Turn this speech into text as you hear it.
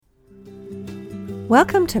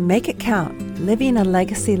Welcome to Make It Count, living a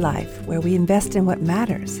legacy life where we invest in what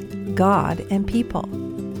matters, God and people.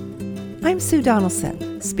 I'm Sue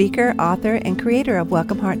Donaldson, speaker, author, and creator of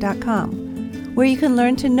WelcomeHeart.com, where you can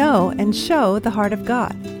learn to know and show the heart of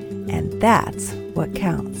God. And that's what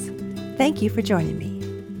counts. Thank you for joining me.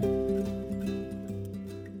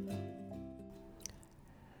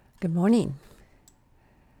 Good morning.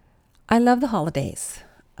 I love the holidays.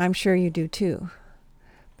 I'm sure you do too.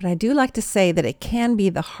 But I do like to say that it can be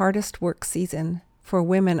the hardest work season for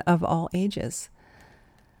women of all ages.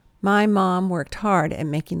 My mom worked hard at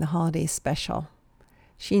making the holidays special.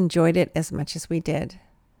 She enjoyed it as much as we did.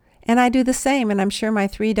 And I do the same, and I'm sure my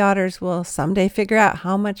 3 daughters will someday figure out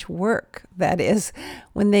how much work that is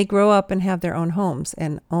when they grow up and have their own homes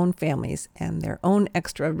and own families and their own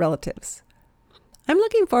extra relatives. I'm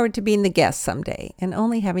looking forward to being the guest someday and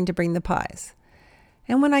only having to bring the pies.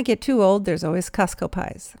 And when I get too old, there's always Costco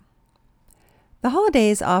pies. The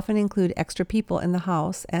holidays often include extra people in the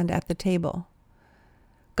house and at the table.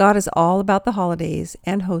 God is all about the holidays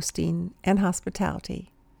and hosting and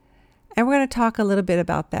hospitality. And we're going to talk a little bit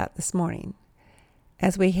about that this morning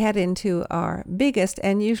as we head into our biggest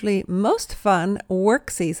and usually most fun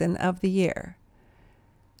work season of the year.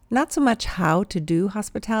 Not so much how to do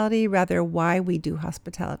hospitality, rather why we do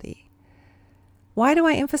hospitality. Why do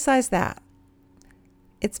I emphasize that?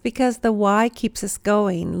 It's because the why keeps us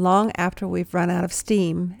going long after we've run out of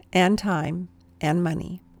steam and time and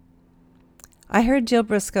money. I heard Jill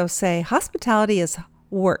Briscoe say, hospitality is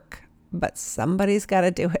work, but somebody's got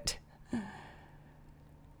to do it.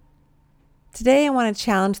 Today I want to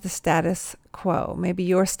challenge the status quo, maybe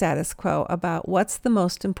your status quo, about what's the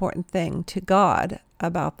most important thing to God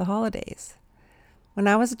about the holidays. When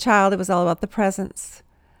I was a child, it was all about the presents.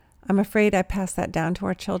 I'm afraid I passed that down to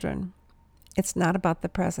our children. It's not about the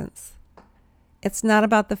presents. It's not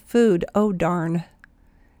about the food. Oh, darn.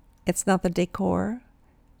 It's not the decor.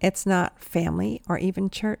 It's not family or even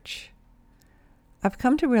church. I've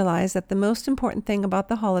come to realize that the most important thing about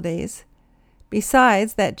the holidays,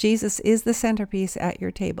 besides that Jesus is the centerpiece at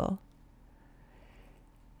your table,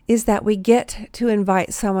 is that we get to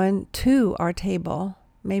invite someone to our table,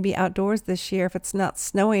 maybe outdoors this year if it's not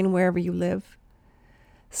snowing wherever you live,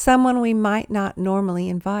 someone we might not normally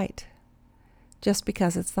invite, just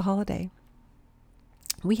because it's the holiday.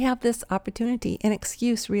 We have this opportunity, an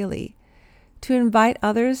excuse really, to invite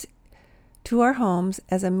others to our homes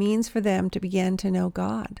as a means for them to begin to know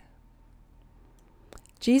God.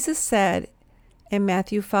 Jesus said in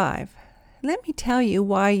Matthew 5, "Let me tell you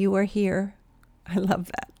why you are here." I love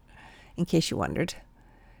that, in case you wondered.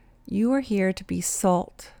 You are here to be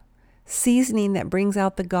salt, seasoning that brings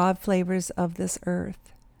out the God flavors of this earth.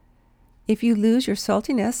 If you lose your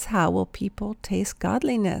saltiness, how will people taste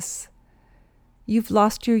godliness? You've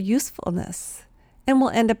lost your usefulness and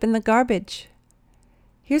will end up in the garbage.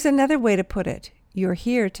 Here's another way to put it. You're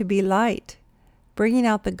here to be light, bringing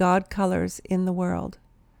out the God colors in the world.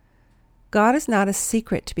 God is not a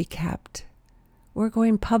secret to be kept. We're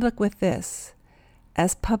going public with this,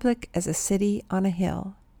 as public as a city on a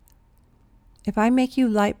hill. If I make you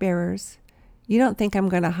light bearers, you don't think I'm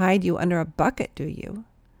going to hide you under a bucket, do you?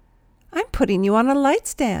 I'm putting you on a light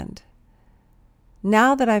stand.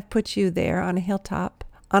 Now that I've put you there on a hilltop,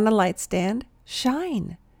 on a light stand,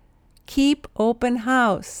 shine. Keep open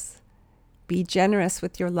house. Be generous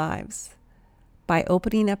with your lives. By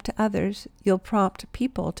opening up to others, you'll prompt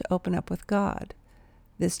people to open up with God,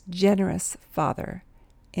 this generous Father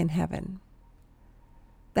in heaven.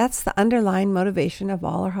 That's the underlying motivation of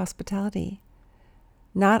all our hospitality,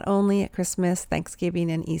 not only at Christmas,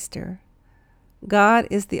 Thanksgiving, and Easter. God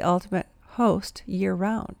is the ultimate host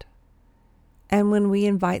year-round. And when we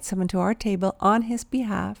invite someone to our table on his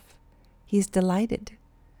behalf, he's delighted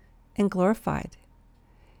and glorified.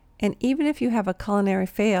 And even if you have a culinary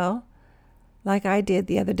fail, like I did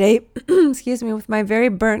the other day, with my very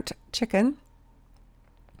burnt chicken.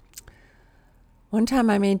 One time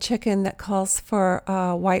I made chicken that calls for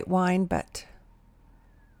white wine, but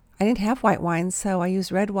I didn't have white wine, so I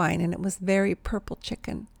used red wine, and it was very purple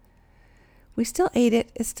chicken. We still ate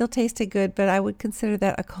it. It still tasted good, but I would consider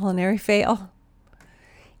that a culinary fail.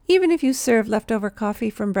 Even if you serve leftover coffee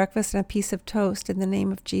from breakfast and a piece of toast in the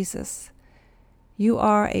name of Jesus, you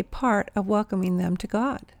are a part of welcoming them to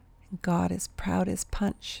God. And God is proud as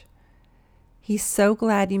punch. He's so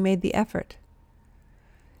glad you made the effort.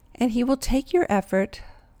 And he will take your effort,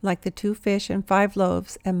 like the 2 fish and 5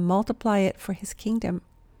 loaves, and multiply it for his kingdom.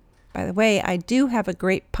 By the way, I do have a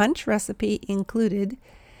great punch recipe included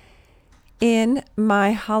in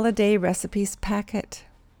my holiday recipes packet.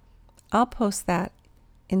 I'll post that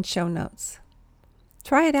in show notes.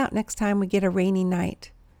 Try it out next time we get a rainy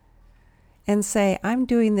night. And say, I'm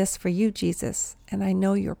doing this for you, Jesus, and I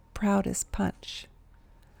know you're proud as punch.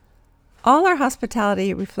 All our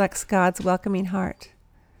hospitality reflects God's welcoming heart.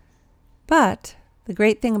 But the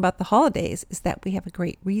great thing about the holidays is that we have a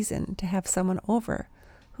great reason to have someone over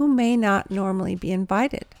who may not normally be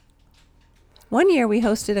invited. One year we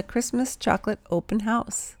hosted a Christmas chocolate open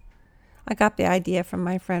house. I got the idea from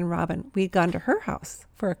my friend Robin. We'd gone to her house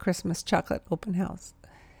for a Christmas chocolate open house.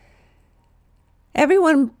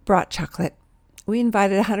 Everyone brought chocolate. We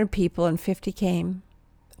invited 100 people and 50 came.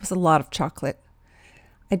 It was a lot of chocolate.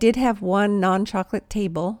 I did have one non-chocolate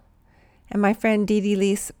table, and my friend Dee Dee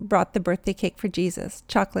Lease brought the birthday cake for Jesus,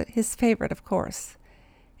 chocolate, his favorite, of course,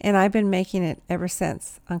 and I've been making it ever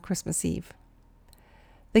since on Christmas Eve.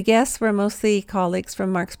 The guests were mostly colleagues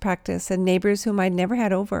from Mark's practice and neighbors whom I'd never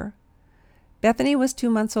had over. Bethany was 2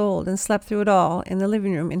 months old and slept through it all in the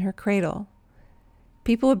living room in her cradle.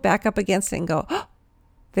 People would back up against it and go, "Oh,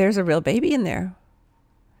 there's a real baby in there."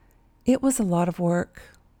 It was a lot of work.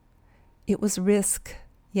 It was risk,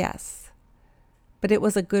 yes, but it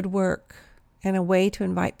was a good work and a way to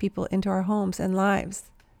invite people into our homes and lives.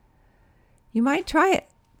 You might try it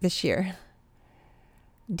this year.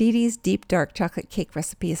 Dee Dee's deep dark chocolate cake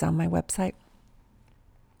recipe is on my website.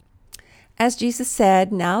 As Jesus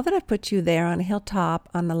said, now that I've put you there on a hilltop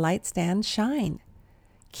on the light stand, shine.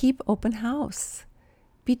 Keep open house.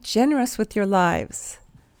 Be generous with your lives.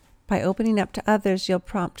 By opening up to others, you'll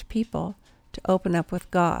prompt people to open up with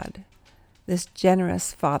God, this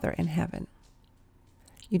generous Father in heaven.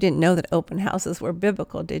 You didn't know that open houses were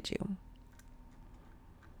biblical, did you?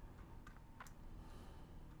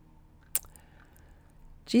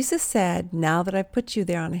 Jesus said, now that I've put you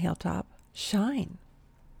there on a hilltop, shine.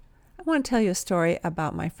 I want to tell you a story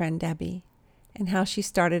about my friend Debbie and how she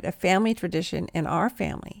started a family tradition in our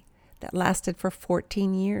family that lasted for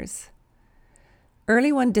 14 years.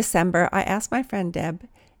 Early one December, I asked my friend Deb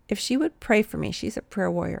if she would pray for me, she's a prayer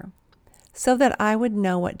warrior, so that I would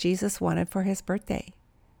know what Jesus wanted for his birthday.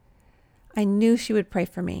 I knew she would pray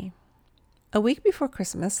for me. A week before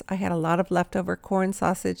Christmas, I had a lot of leftover corn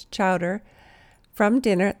sausage chowder from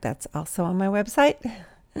dinner. That's also on my website.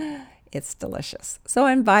 It's delicious. So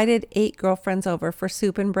I invited 8 girlfriends over for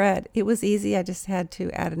soup and bread. It was easy. I just had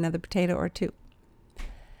to add another potato or 2.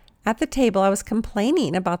 At the table, I was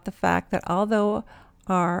complaining about the fact that although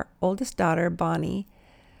our oldest daughter, Bonnie,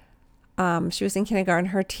 she was in kindergarten,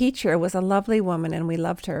 her teacher was a lovely woman and we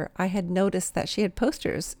loved her. I had noticed that she had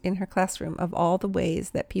posters in her classroom of all the ways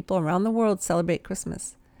that people around the world celebrate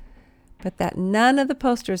Christmas, but that none of the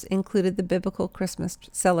posters included the biblical Christmas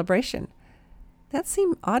celebration. That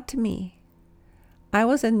seemed odd to me. I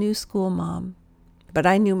was a new school mom, but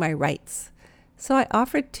I knew my rights. So I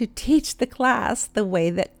offered to teach the class the way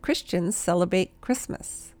that Christians celebrate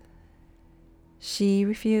Christmas. She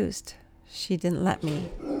refused. She didn't let me.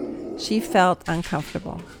 She felt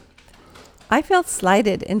uncomfortable. I felt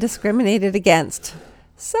slighted and discriminated against.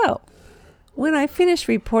 So when I finished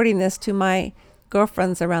reporting this to my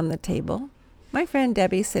girlfriends around the table, my friend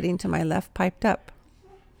Debbie, sitting to my left, piped up.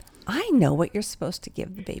 I know what you're supposed to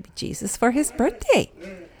give the baby Jesus for his birthday.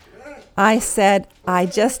 I said, I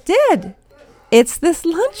just did. It's this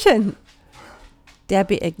luncheon.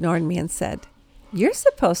 Debbie ignored me and said, you're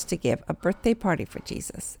supposed to give a birthday party for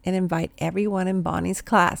Jesus and invite everyone in Bonnie's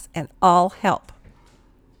class and all help.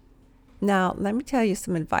 Now, let me tell you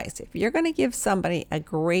some advice. If you're going to give somebody a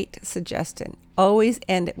great suggestion, always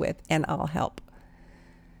end it with, and I'll help.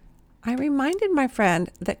 I reminded my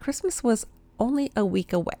friend that Christmas was only a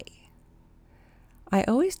week away. I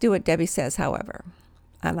always do what Debbie says, however,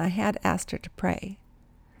 and I had asked her to pray.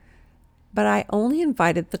 But I only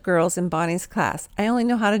invited the girls in Bonnie's class. I only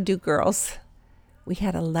know how to do girls. We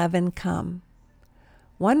had 11 come.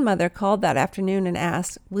 One mother called that afternoon and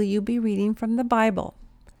asked, will you be reading from the Bible?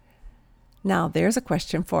 Now, there's a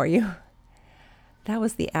question for you. That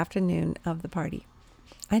was the afternoon of the party.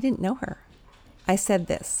 I didn't know her. I said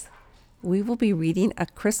this, we will be reading a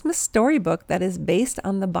Christmas storybook that is based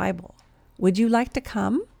on the Bible. Would you like to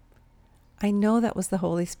come? I know that was the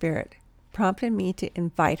Holy Spirit prompted me to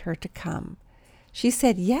invite her to come. She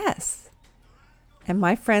said yes. And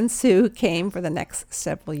my friend Sue came for the next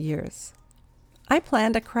several years. I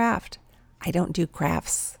planned a craft. I don't do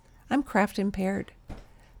crafts. I'm craft impaired.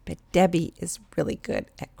 But Debbie is really good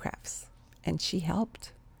at crafts, and she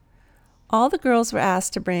helped. All the girls were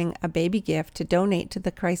asked to bring a baby gift to donate to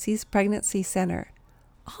the Crises Pregnancy Center.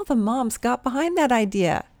 All the moms got behind that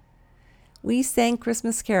idea. We sang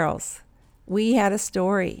Christmas carols. We had a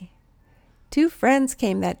story. 2 friends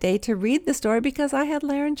came that day to read the story because I had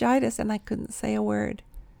laryngitis and I couldn't say a word.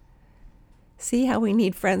 See how we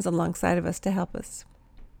need friends alongside of us to help us.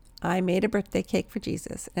 I made a birthday cake for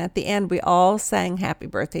Jesus, and at the end we all sang happy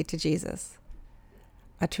birthday to Jesus.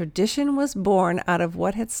 A tradition was born out of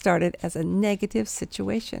what had started as a negative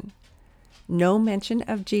situation. No mention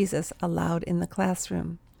of Jesus allowed in the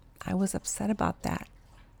classroom. I was upset about that.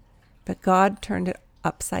 But God turned it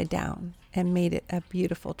upside down and made it a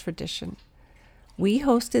beautiful tradition. We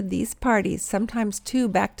hosted these parties, sometimes 2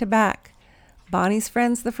 back to back. Bonnie's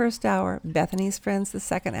friends the first hour, Bethany's friends the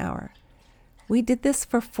second hour. We did this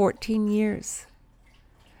for 14 years.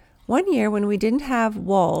 One year when we didn't have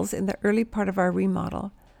walls in the early part of our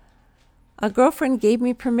remodel, a girlfriend gave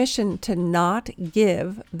me permission to not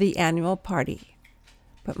give the annual party.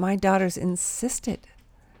 But my daughters insisted.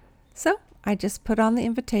 So I just put on the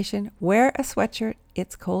invitation, wear a sweatshirt,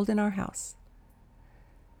 it's cold in our house.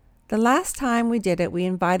 The last time we did it, we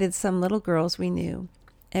invited some little girls we knew,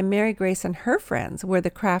 and Mary Grace and her friends were the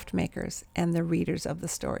craft makers and the readers of the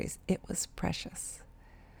stories. It was precious.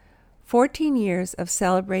 14 years of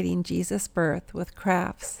celebrating Jesus' birth with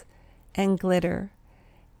crafts and glitter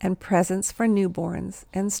and presents for newborns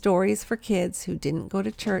and stories for kids who didn't go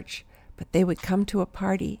to church, but they would come to a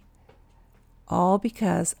party. All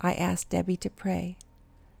because I asked Debbie to pray.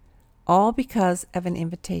 All because of an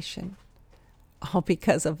invitation. All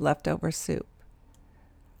because of leftover soup.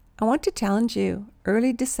 I want to challenge you,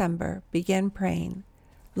 early December, begin praying,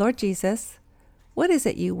 Lord Jesus, what is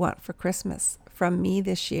it you want for Christmas from me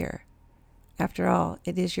this year? After all,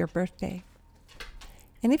 it is your birthday.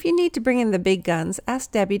 And if you need to bring in the big guns,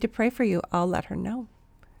 ask Debbie to pray for you. I'll let her know.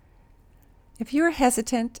 If you are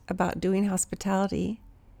hesitant about doing hospitality,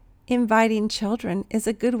 inviting children is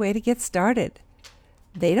a good way to get started.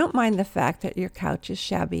 They don't mind the fact that your couch is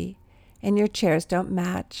shabby and your chairs don't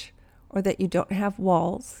match or that you don't have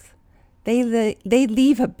walls. They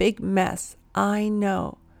leave a big mess. I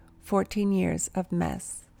know. 14 years of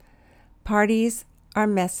mess. Parties are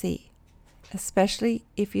messy, especially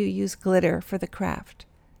if you use glitter for the craft.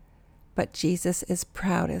 But Jesus is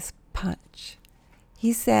proud as punch.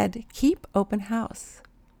 He said, keep open house,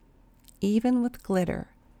 even with glitter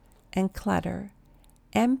and clutter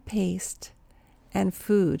and paste and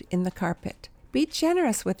food in the carpet. Be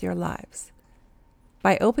generous with your lives.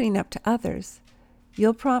 By opening up to others,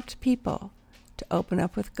 you'll prompt people to open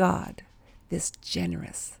up with God, this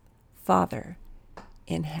generous Father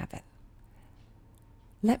in heaven.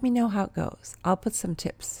 Let me know how it goes. I'll put some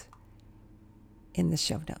tips in the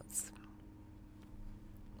show notes.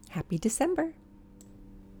 Happy December.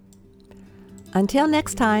 Until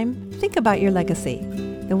next time, think about your legacy,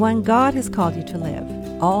 the one God has called you to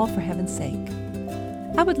live, all for heaven's sake.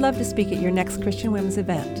 I would love to speak at your next Christian Women's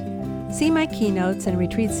event. See my keynotes and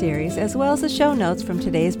retreat series, as well as the show notes from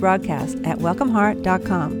today's broadcast at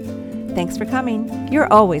welcomeheart.com. Thanks for coming.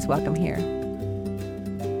 You're always welcome here.